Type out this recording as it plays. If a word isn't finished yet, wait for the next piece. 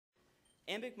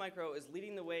Ambiq Micro is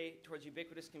leading the way towards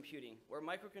ubiquitous computing, where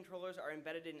microcontrollers are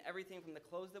embedded in everything from the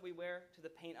clothes that we wear to the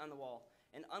paint on the wall.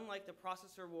 And unlike the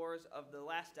processor wars of the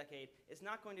last decade, it's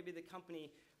not going to be the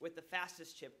company with the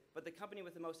fastest chip, but the company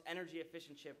with the most energy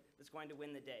efficient chip that's going to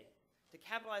win the day. To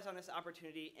capitalize on this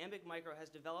opportunity, Ambiq Micro has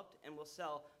developed and will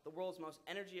sell the world's most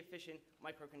energy efficient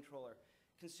microcontroller,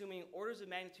 consuming orders of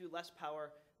magnitude less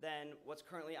power than what's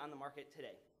currently on the market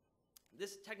today.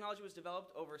 This technology was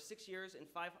developed over 6 years and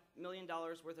 $5 million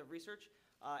worth of research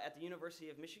at the University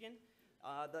of Michigan.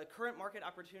 The current market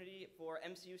opportunity for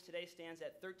MCUs today stands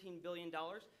at $13 billion,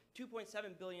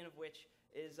 $2.7 billion of which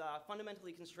is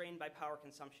fundamentally constrained by power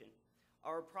consumption.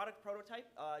 Our product prototype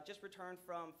just returned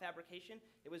from fabrication.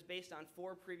 It was based on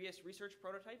 4 previous research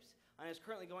prototypes and is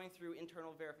currently going through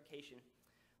internal verification.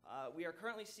 We are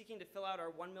currently seeking to fill out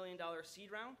our $1 million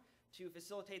seed round to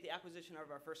facilitate the acquisition of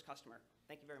our first customer.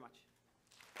 Thank you very much.